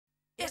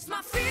It's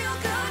my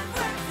feel-good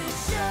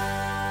breakfast show.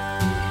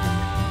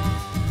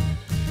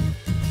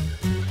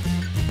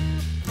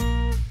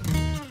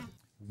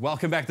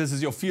 Welcome back. This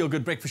is your Feel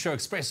Good Breakfast Show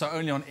Espresso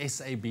only on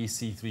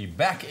SABC3.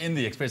 Back in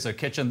the Espresso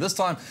kitchen. This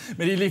time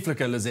met die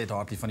lieflike Lizet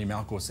Hartley van die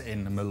Melkkos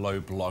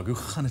Merlot blog. Hoe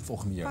gaan dit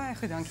volgens jou? Baie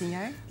goed, dankie en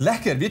jou.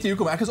 Lekker. Weet jy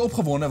hoekom? Ek is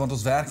opgewonde want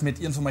ons werk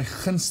met een van my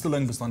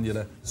gunsteling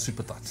bestanddele,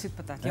 soetpatat.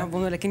 Soetpatat. Ja,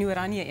 wonderlik. En die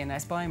oranje een,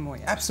 hy's baie mooi.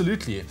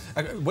 Absolutely.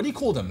 What do you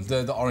call them?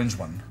 The orange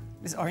one?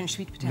 This orange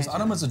sweet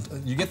potato.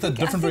 You get the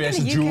different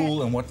variation,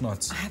 jewel and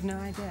whatnot. I have no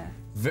idea.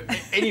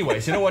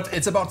 Anyways, you know what?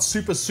 It's about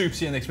super soups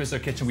here in the Espresso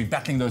kitchen. We're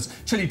battling those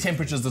chilly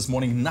temperatures this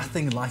morning.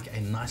 Nothing like a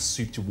nice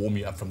soup to warm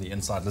you up from the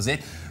inside. Lizet,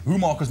 hoe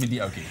maak ons met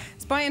die ouetjie?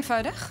 Dit's baie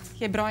eenvoudig.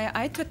 Jy braai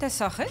uit tot hy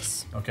sag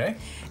is. Okay.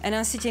 En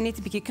dan sit jy net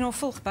 'n bietjie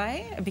knoffel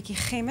by, 'n bietjie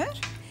gemmer.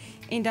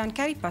 En dan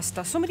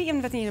currypasta, sommer die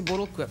een wat jy in 'n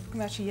bottel koop,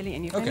 kommersiële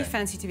een. Jy hoef nie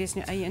fancy te wees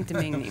nie, eie in te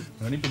meng nie.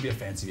 Nou nie probeer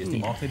fancy wees nie,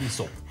 maak net die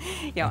sop.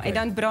 Ja, okay. En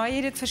dan braai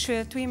jy dit vir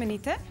so 2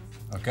 minute.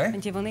 Okay.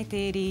 Want jy wil net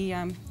hê die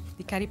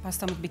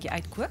currypasta moet 'n bietjie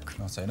uitkook.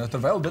 Nou sê, nou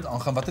terwyl dit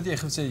aangaan, wat het jy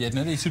gesê? Jy het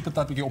nou die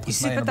soetpatat bietjie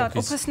opgesny en opgesny.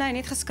 Opgesny,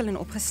 net geskil en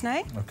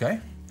opgesny. Okay.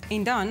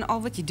 En dan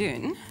al wat jy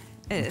doen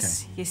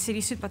is jy sit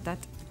die soetpatat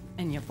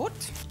in jou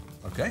pot.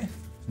 Okay.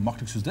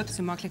 Maklik soos dit.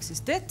 So maklik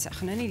soos dit. Ek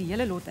gaan nou nie die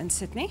hele lot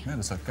insit nie. Ja,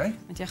 dis okay.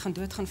 Want jy gaan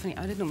doodgaan van die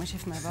ouderdom as jy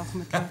vir my wag om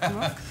dit klaar te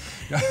maak.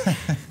 Ja.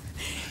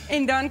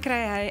 En dan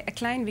kry hy 'n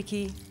klein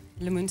bietjie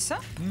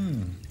lemoensap.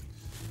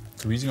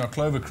 So we're using our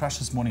clover crush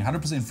this morning.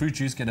 100% fruit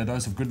juice, get a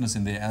dose of goodness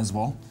in there as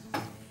well.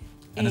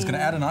 And it's going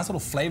to add a nice little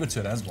flavor to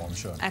it as well, I'm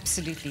sure.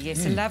 Absolutely,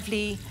 yes. A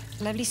lovely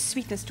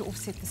sweetness to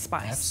offset the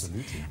spice.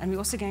 Absolutely. And we're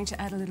also going to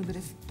add a little bit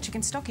of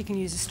chicken stock. You can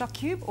use a stock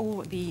cube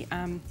or the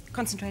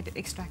concentrated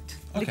extract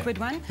liquid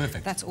one.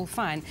 Perfect. That's all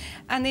fine.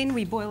 And then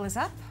we boil this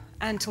up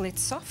until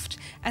it's soft.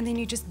 And then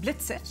you just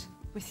blitz it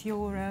with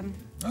your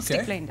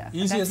stick blender.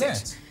 Easy as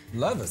that.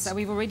 Love it. So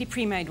we've already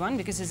pre-made one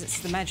because it's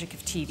the magic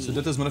of TV. So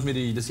dit is min of meer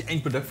die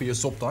eindproduk vir jou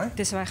sop daai.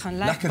 Dis hoe hy gaan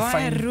lekker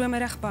baie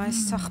romerig, baie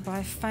sag,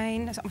 baie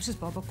fyn. Dis amper soos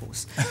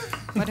babakos.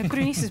 Maar die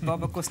kronies is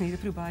babakos nie, dit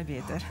proe baie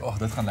beter. Oh,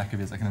 dit gaan lekker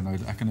wees. Ek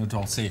kan dit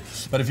al sê.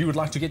 But if you would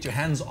like to get your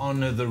hands on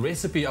the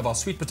recipe of our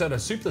sweet potato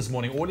soup this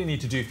morning, all you need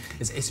to do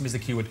is SMS the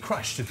keyword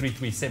crush to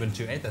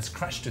 33728. That's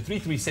crush to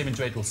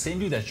 33728. We'll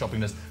send you that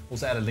shopping list.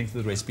 Also add a link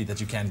to the recipe that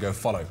you can go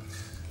follow.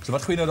 So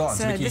wat gooi jy nou daarin?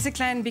 So dis 'n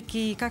klein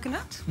bietjie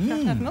coconut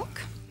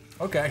milk.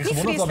 Okay, ek het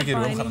gewonder of daar 'n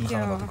bietjie room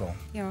gaan wat ook al.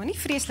 Ja, nie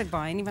vreeslik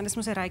baie nie, want dit is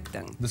mos 'n ryk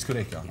ding. Dis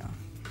korrek, ja.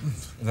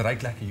 Dit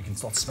ruik lekker. You can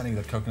start smelling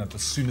that coconut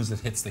as soon as it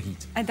hits the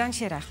heat. En dan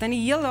jy reg. Dan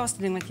die heel laaste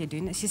ding wat jy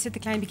doen is jy sit 'n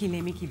klein bietjie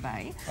lemmetjie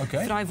by. Okay.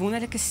 Vir daai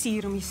wonderlike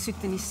suur om die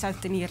soet en die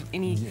sout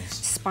en die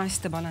spice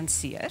te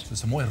balanseer. So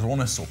dis 'n mooi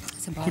ronde sop.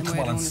 Goed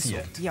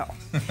gebalanseerd. Ja.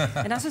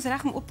 En dan is ons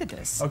reg om op te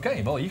dis.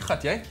 Okay, well, hier gaan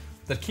jy.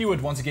 That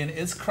keyword, once again,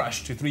 is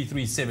crush to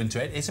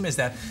 33728. SMS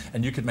that,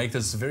 and you could make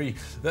this very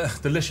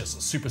delicious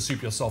super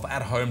soup yourself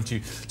at home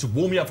to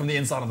warm you up from the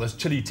inside of those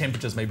chilly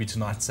temperatures maybe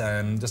tonight.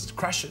 Just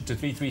crush it to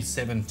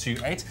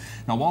 33728.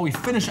 Now, while we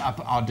finish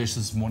up our dish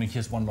this morning,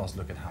 here's one last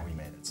look at how we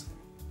made it.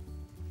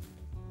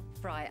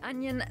 Fry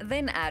onion,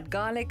 then add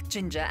garlic,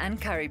 ginger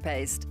and curry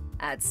paste.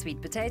 Add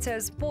sweet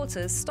potatoes,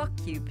 porters, stock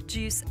cube,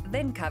 juice,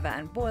 then cover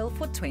and boil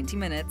for 20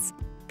 minutes.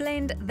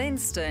 Blend, then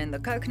stir in the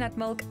coconut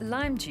milk,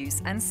 lime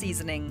juice and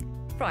seasoning.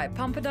 Fry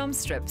poppadom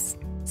strips.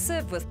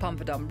 Serve with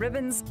poppadom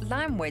ribbons,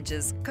 lime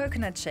wedges,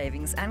 coconut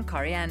shavings and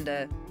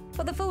coriander.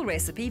 For the full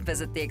recipe,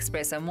 visit the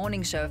Espresso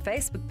Morning Show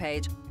Facebook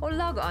page or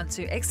log on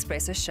to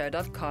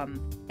expressoshow.com.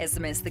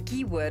 SMS the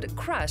keyword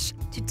CRUSH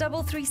to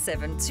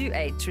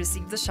 33728 to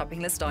receive the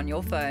shopping list on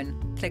your phone.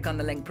 Click on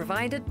the link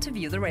provided to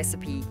view the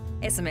recipe.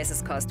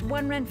 SMSs cost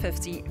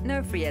R1.50,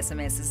 no free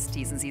SMSs,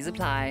 T's and C's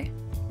apply.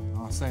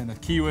 Saying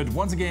that keyword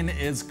once again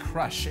is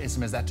crush.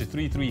 SMS that to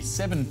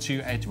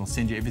 33728. We'll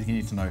send you everything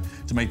you need to know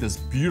to make this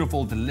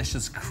beautiful,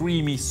 delicious,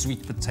 creamy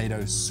sweet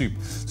potato soup.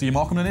 So you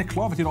maak hom nou net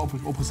klaar wat jy daar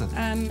opgesit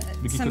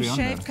het. Some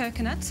shaved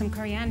coconut, some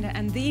coriander,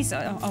 and these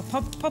are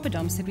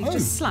poppadoms that we've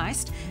just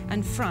sliced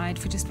and fried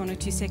for just 1 or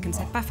 2 seconds.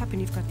 They puff up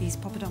and you've got these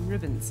poppadom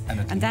ribbons.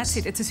 And that's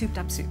it. It's a souped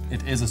up soup.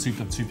 It is a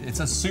souped up soup. It's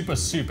a super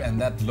soup and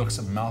that looks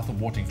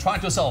mouth-watering. Try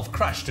it yourself.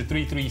 Crush to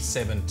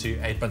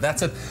 33728. But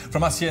that's it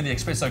from us here in the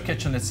Espresso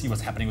kitchen. Let's see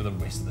what's happening with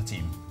the rest of the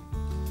team.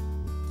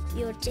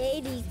 Your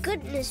daily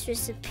goodness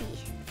recipe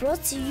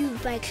brought to you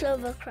by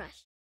Clover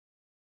Crush.